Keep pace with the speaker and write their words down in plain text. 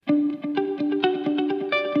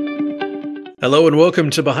Hello and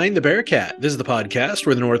welcome to Behind the Bearcat. This is the podcast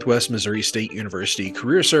where the Northwest Missouri State University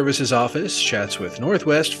Career Services Office chats with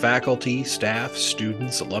Northwest faculty, staff,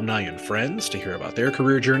 students, alumni, and friends to hear about their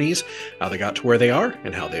career journeys, how they got to where they are,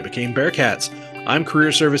 and how they became Bearcats. I'm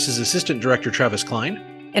Career Services Assistant Director Travis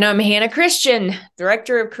Klein. And I'm Hannah Christian,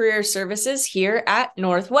 Director of Career Services here at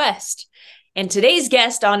Northwest. And today's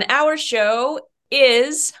guest on our show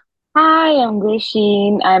is... Hi, I'm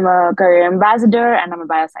Gursheen. I'm a career ambassador and I'm a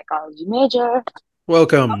biopsychology major.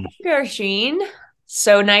 Welcome. Gursheen.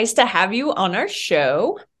 So nice to have you on our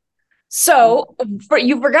show. So,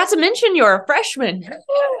 you forgot to mention you're a freshman.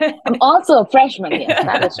 I'm also a freshman, yes,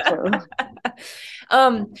 that is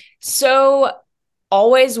true. So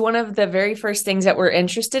always one of the very first things that we're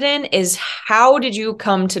interested in is how did you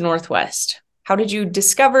come to Northwest? How did you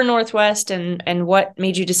discover Northwest and what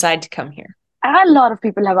made you decide to come here? I had a lot of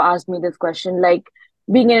people have asked me this question, like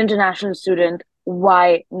being an international student,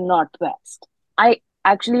 why Northwest? I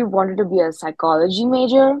actually wanted to be a psychology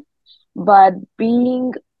major, but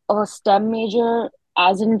being a STEM major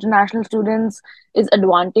as an international student is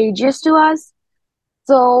advantageous to us.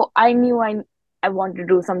 So I knew I wanted to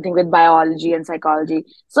do something with biology and psychology.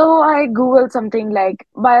 So I Googled something like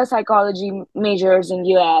biopsychology majors in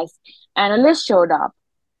US and a list showed up.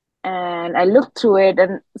 And I looked through it,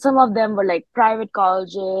 and some of them were like private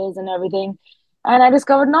colleges and everything. And I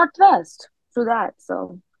discovered Northwest through that.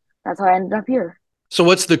 So that's how I ended up here. So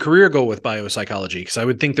what's the career goal with biopsychology? Because I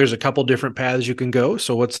would think there's a couple different paths you can go.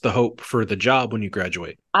 So what's the hope for the job when you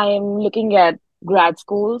graduate? I am looking at grad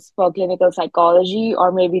schools for clinical psychology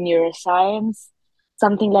or maybe neuroscience,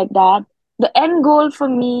 something like that. The end goal for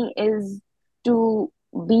me is to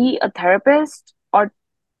be a therapist or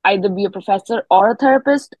either be a professor or a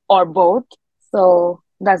therapist or both. So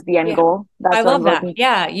that's the end goal. That's I love that.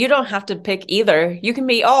 Yeah, you don't have to pick either. You can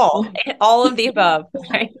be all of the above,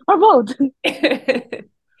 right? Or both.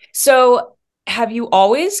 So have you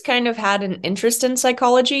always kind of had an interest in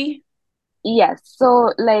psychology? Yes.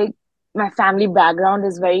 So like my family background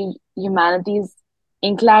is very humanities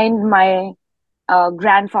inclined. My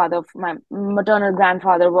my maternal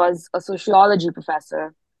grandfather was a sociology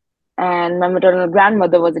professor. And my maternal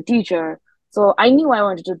grandmother was a teacher. So I knew I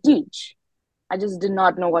wanted to teach. I just did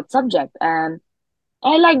not know what subject. And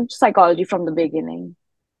I liked psychology from the beginning.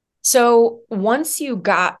 So once you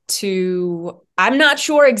got to, I'm not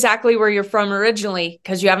sure exactly where you're from originally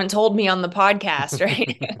because you haven't told me on the podcast,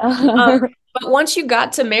 right? But once you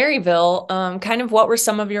got to Maryville, kind of what were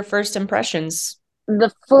some of your first impressions?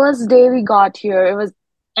 The first day we got here, it was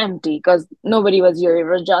empty because nobody was here.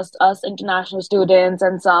 It was just us international students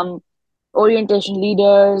and some orientation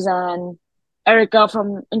leaders and Erica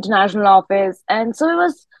from international office. And so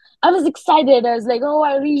I was excited. I was like, oh,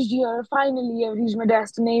 I reached here. Finally, I reached my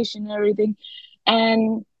destination and everything.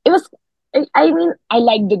 And I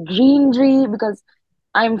like the greenery because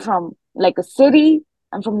I'm from like a city.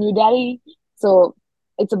 I'm from New Delhi. So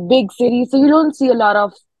it's a big city. So you don't see a lot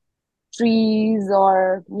of trees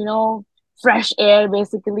or, fresh air,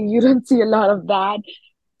 basically. You don't see a lot of that.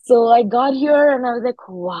 So I got here and I was like,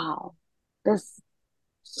 wow, there's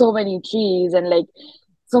so many trees and like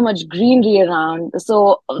so much greenery around.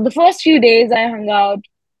 So the first few days I hung out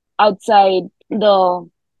outside the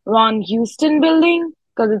Ron Houston building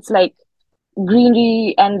because it's like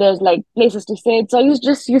greenery and there's like places to sit. So I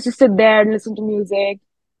just used to sit there and listen to music.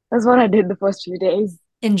 That's what I did the first few days.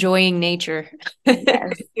 Enjoying nature.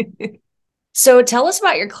 Yes. So tell us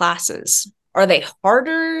about your classes. Are they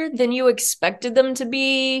harder than you expected them to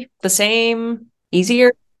be? The same?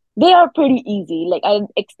 Easier? They are pretty easy. Like I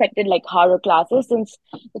expected like harder classes since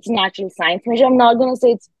it's natural science major. I'm not gonna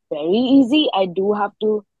say it's very easy. I do have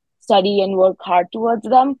to study and work hard towards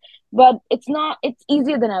them, but it's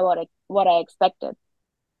easier than what I expected.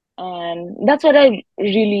 And that's what I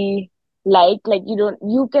really like. Like you don't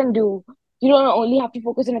only have to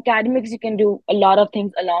focus on academics, you can do a lot of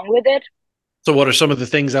things along with it. So what are some of the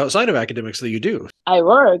things outside of academics that you do? I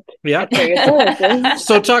work Yeah. at career services.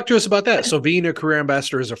 So talk to us about that. So being a career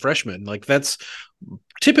ambassador as a freshman, like that's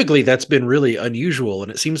been really unusual.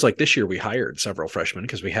 And it seems like this year we hired several freshmen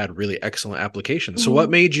because we had really excellent applications. So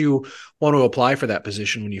what made you want to apply for that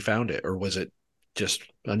position when you found it? Or was it just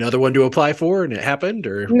another one to apply for and it happened?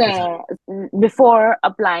 Or No, before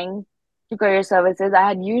applying to career services, I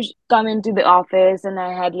had come into the office and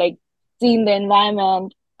I had like seen the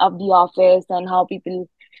environment of the office and how people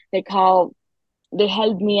like how they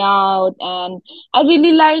helped me out, and I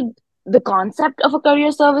really liked the concept of a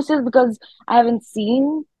career services because I haven't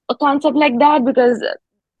seen a concept like that because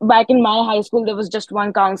back in my high school there was just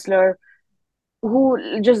one counselor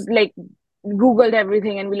who just like Googled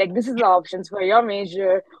everything and be like, this is the options for your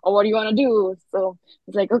major or what do you want to do. So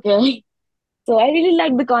it's like, okay. So I really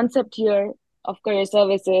like the concept here of career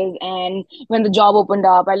services. And when the job opened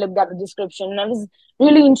up, I looked at the description and I was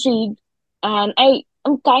really intrigued. And I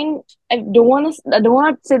don't want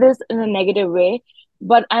to say this in a negative way,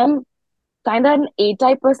 but I'm kind of an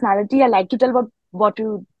A-type personality. I like to tell what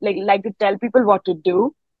to like to tell people what to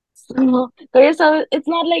do. So career service, it's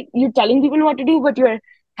not like you're telling people what to do, but you're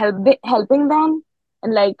helping them.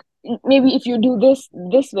 And like maybe if you do this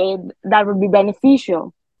way, that would be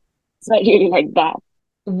beneficial. So I really like that.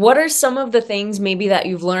 What are some of the things maybe that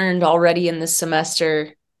you've learned already in this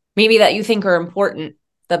semester, maybe that you think are important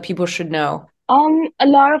that people should know? A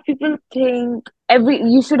lot of people think every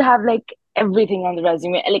you should have like everything on the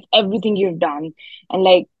resume, like everything you've done, and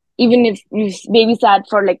like even if you've babysat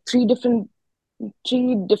for like three different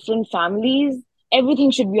families,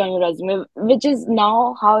 everything should be on your resume, which is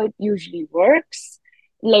now how it usually works.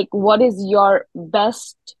 Like, what is your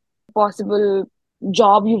best possible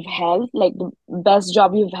job you've held, like the best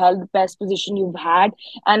job you've held, the best position you've had,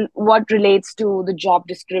 and what relates to the job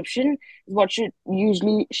description, what should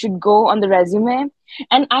go on the resume.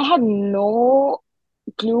 And I had no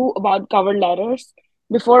clue about cover letters.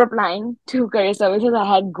 Before applying to career services,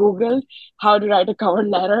 I had Googled how to write a cover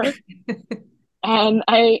letter and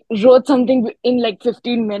I wrote something in like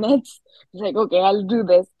 15 minutes. It's like, okay, I'll do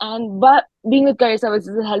this. And but being with career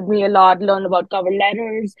services helped me a lot, learn about cover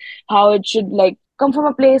letters, how it should like come from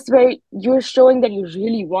a place where you're showing that you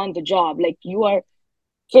really want the job, like you are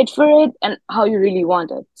fit for it and how you really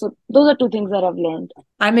want it. So those are two things that I've learned.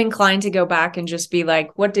 I'm inclined to go back and just be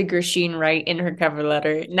like, what did Gursheen write in her cover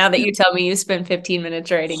letter? Now that you tell me you spent 15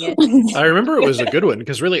 minutes writing it. I remember it was a good one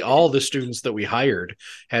because really all the students that we hired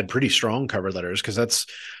had pretty strong cover letters because that's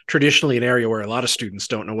traditionally an area where a lot of students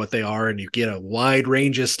don't know what they are and you get a wide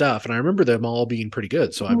range of stuff. And I remember them all being pretty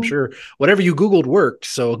good. So I'm sure whatever you Googled worked.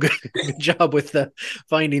 So good job with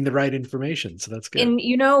finding the right information. So that's good. And,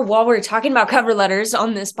 while we're talking about cover letters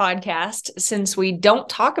on this podcast, since we don't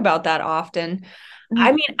talk about that often,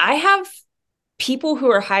 I mean, I have people who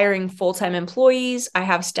are hiring full-time employees. I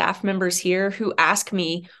have staff members here who ask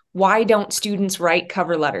me, why don't students write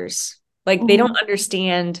cover letters? Like they don't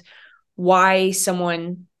understand why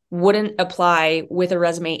someone wouldn't apply with a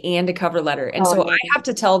resume and a cover letter. And so I have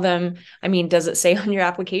to tell them, I mean, does it say on your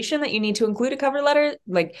application that you need to include a cover letter?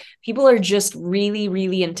 Like people are just really,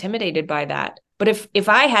 really intimidated by that. But if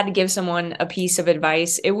I had to give someone a piece of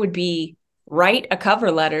advice, it would be write a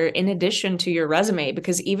cover letter in addition to your resume,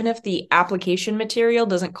 because even if the application material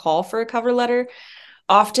doesn't call for a cover letter,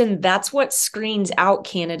 often that's what screens out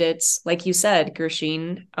candidates, like you said,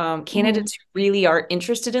 Gursheen. Candidates who really are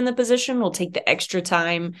interested in the position will take the extra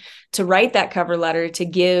time to write that cover letter to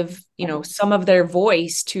give, some of their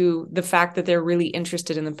voice to the fact that they're really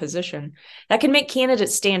interested in the position. That can make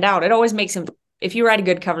candidates stand out. It always makes them, if you write a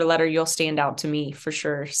good cover letter, you'll stand out to me for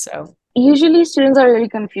sure. So usually students are really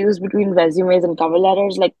confused between resumes and cover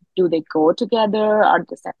letters. Like, do they go together? Are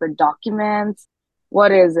they separate documents?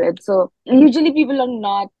 What is it? So usually people are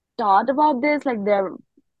not taught about this. Like they're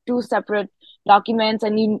two separate documents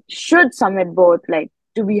and you should submit both, like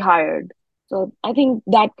to be hired. So I think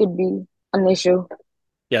that could be an issue.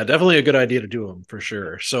 Yeah, definitely a good idea to do them for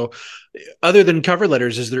sure. So other than cover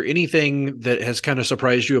letters, is there anything that has kind of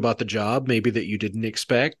surprised you about the job, maybe that you didn't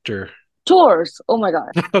expect or? Tours. Oh my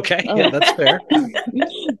God. Okay. Yeah, that's fair.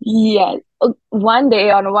 Yes. One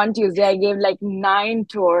day on one Tuesday, I gave like 9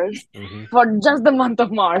 tours for just the month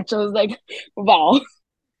of March. I was like, wow.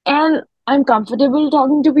 And I'm comfortable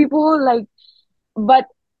talking to people, like, but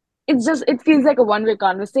it feels like a one-way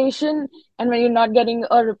conversation. And when you're not getting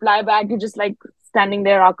a reply back, you're just like standing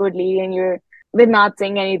there awkwardly and they're not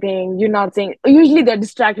saying anything. You're not saying, usually they're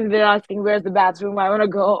distracted. They're asking, where's the bathroom? I want to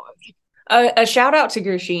go. A shout out to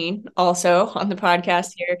Gursheen also on the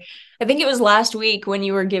podcast here. I think it was last week when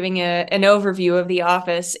you were giving an overview of the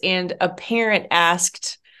office and a parent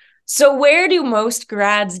asked, so where do most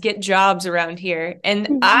grads get jobs around here?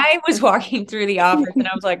 And I was walking through the office and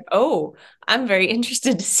I was like, oh, I'm very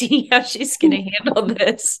interested to see how she's going to handle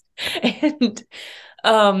this. And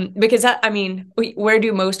because where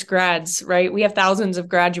do most grads, right? We have thousands of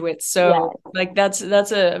graduates. So like that's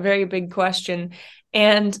a very big question.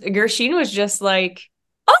 And Gursheen was just like,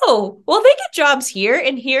 oh, well, they get jobs here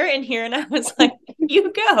and here and here. And I was like,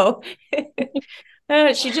 you go.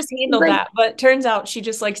 She just handled that. But turns out she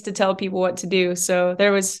just likes to tell people what to do. So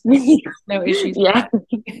there was no issues. Yeah.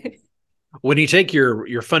 When you take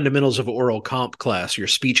your fundamentals of oral comp class, your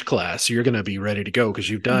speech class, you're going to be ready to go because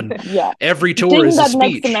you've done Yeah. every tour Taking is a that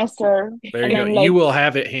next speech. semester, There and you go. then You will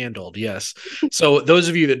have it handled. Yes. So those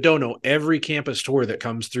of you that don't know, every campus tour that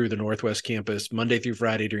comes through the Northwest campus Monday through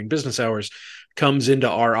Friday during business hours comes into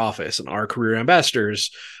our office, and our career ambassadors,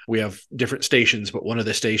 we have different stations, but one of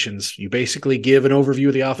the stations, you basically give an overview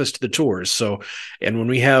of the office to the tours. So, and when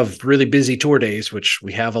we have really busy tour days, which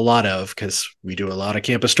we have a lot of because we do a lot of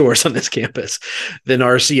campus tours on this campus, then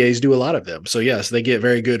our CAs do a lot of them. So yes, they get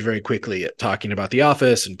very good very quickly at talking about the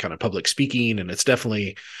office and kind of public speaking. And it's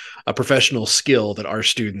definitely a professional skill that our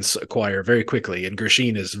students acquire very quickly. And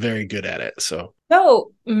Gursheen is very good at it. So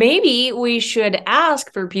maybe we should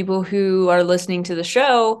ask for people who are listening to the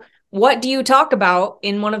show, what do you talk about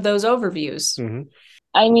in one of those overviews? Mm-hmm.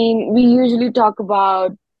 I mean, we usually talk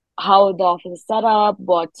about how the office is set up,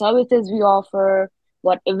 what services we offer,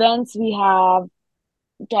 what events we have,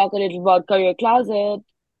 talk a little about career closet,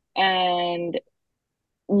 and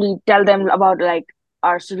we tell them about like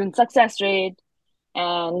our student success rate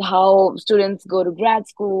and how students go to grad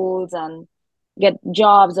schools and get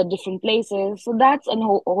jobs at different places. So that's a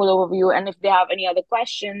whole overview. And if they have any other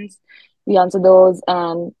questions, we answer those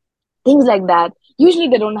and things like that. Usually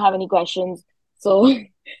they don't have any questions. So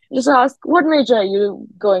just ask, what major are you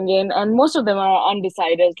going in? And most of them are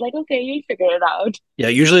undecided. It's like, okay, you'll figure it out. Yeah,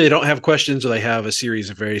 usually they don't have questions, or they have a series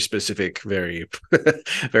of very specific, very,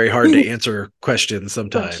 very hard to answer questions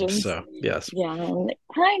sometimes. Questions. So yes. Yeah, I'm like,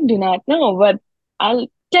 I do not know, but I'll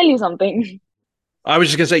tell you something. I was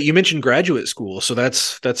just gonna say, you mentioned graduate school, so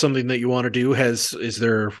that's something that you want to do. Is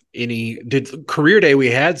there any? Did Career Day?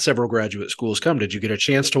 We had several graduate schools come. Did you get a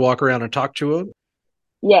chance to walk around and talk to them?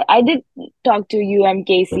 Yeah, I did talk to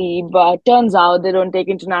UMKC, but turns out they don't take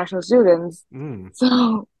international students. Mm.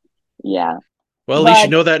 So, yeah. Well, at least you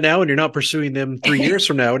know that now, and you're not pursuing them 3 years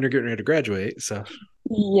from now when you're getting ready to graduate. So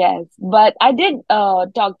Yes, but I did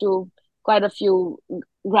talk to quite a few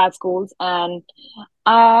grad schools, and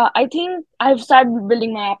I think I've started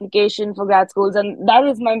building my application for grad schools, and that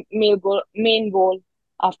is my main goal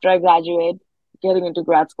after I graduate, getting into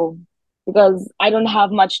grad school. Because I don't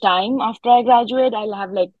have much time after I graduate. I'll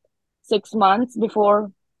have like 6 months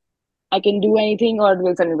before I can do anything, or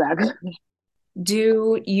they'll send me back.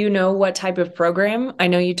 Do you know what type of program? I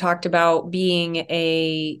know you talked about being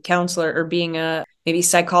a counselor or being a maybe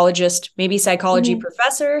psychologist, maybe psychology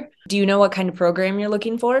professor. Do you know what kind of program you're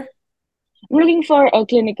looking for? I'm looking for a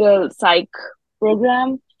clinical psych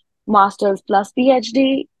program, master's plus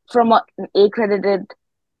PhD from an accredited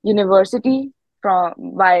university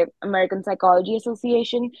by American Psychology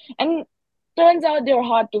Association. And turns out they're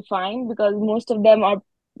hard to find because most of them are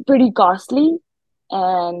pretty costly.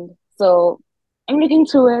 And so I'm looking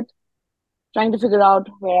through it, trying to figure out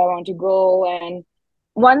where I want to go. And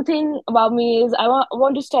one thing about me is I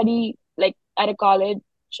want to study like at a college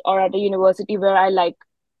or at a university where I like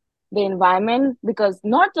the environment, because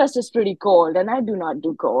Northwest is pretty cold and I do not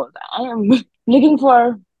do cold. I am looking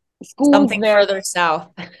for schools something further south.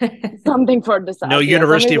 Something further south. no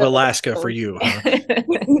University of Alaska for you, huh?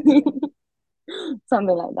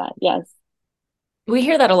 Something like that. Yes. We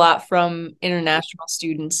hear that a lot from international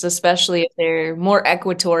students, especially if they're more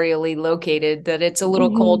equatorially located, that it's a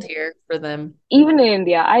little cold here for them. Even in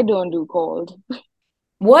India, I don't do cold.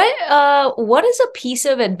 What is a piece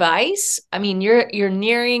of advice? I mean, you're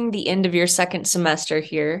nearing the end of your second semester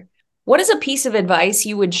here. What is a piece of advice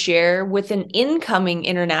you would share with an incoming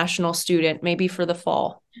international student, maybe for the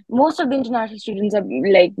fall? Most of the international students are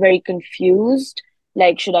like very confused.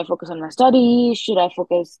 Like, should I focus on my studies? Should I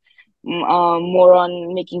focus more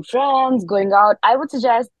on making friends, going out? I would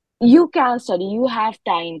suggest you can study. You have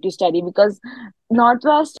time to study because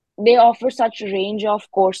Northwest, they offer such a range of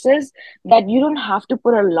courses that you don't have to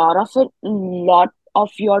put a lot of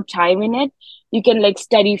your time in it. You can like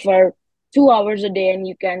study for 2 hours a day and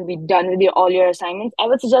you can be done with all your assignments. I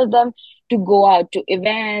would suggest them to go out to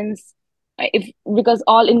events, if because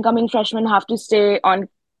all incoming freshmen have to stay on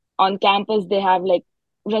campus. They have like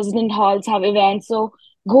resident halls have events, so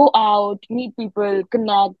go out, meet people,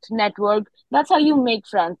 connect, network. That's how you make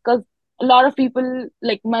friends, because a lot of people,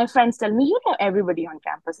 like my friends, tell me, you know everybody on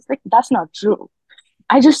campus. It's like, that's not true.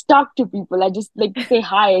 I just talk to people. I just like say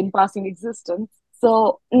hi in passing existence.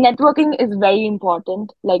 So networking is very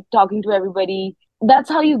important, like talking to everybody. That's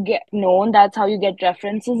how you get known. That's how you get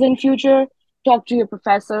references in future. Talk to your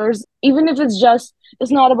professors. Even if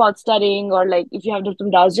it's not about studying, or like if you have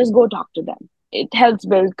different doubts, just go talk to them. It helps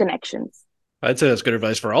build connections. I'd say that's good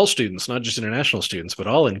advice for all students, not just international students, but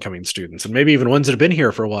all incoming students, and maybe even ones that have been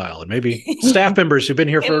here for a while, and maybe staff members who've been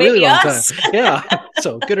here for a really long time. Yeah.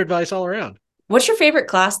 So good advice all around. What's your favorite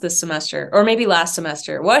class this semester, or maybe last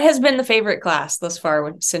semester? What has been the favorite class thus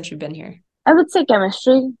far since you've been here? I would say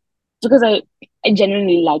chemistry because I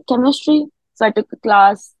genuinely like chemistry. So I took the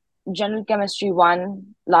class General Chemistry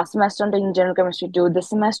 1 last semester. I'm taking General Chemistry 2 this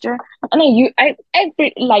semester, and I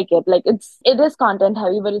pretty like it. Like it is content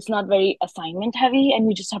heavy, but it's not very assignment heavy, and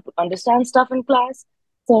you just have to understand stuff in class.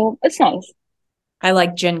 So it's nice. I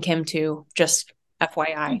like Gen Chem too, just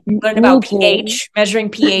FYI. Me Learned about too. pH, measuring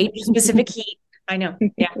pH, specific heat. I know.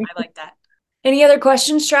 Yeah, I like that. Any other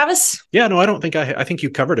questions, Travis? Yeah, no, I don't think I think you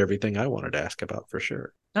covered everything I wanted to ask about for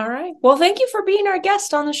sure. All right. Well, thank you for being our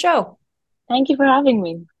guest on the show. Thank you for having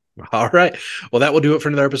me. All right. Well, that will do it for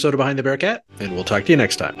another episode of Behind the Bearcat, and we'll talk to you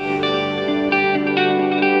next time.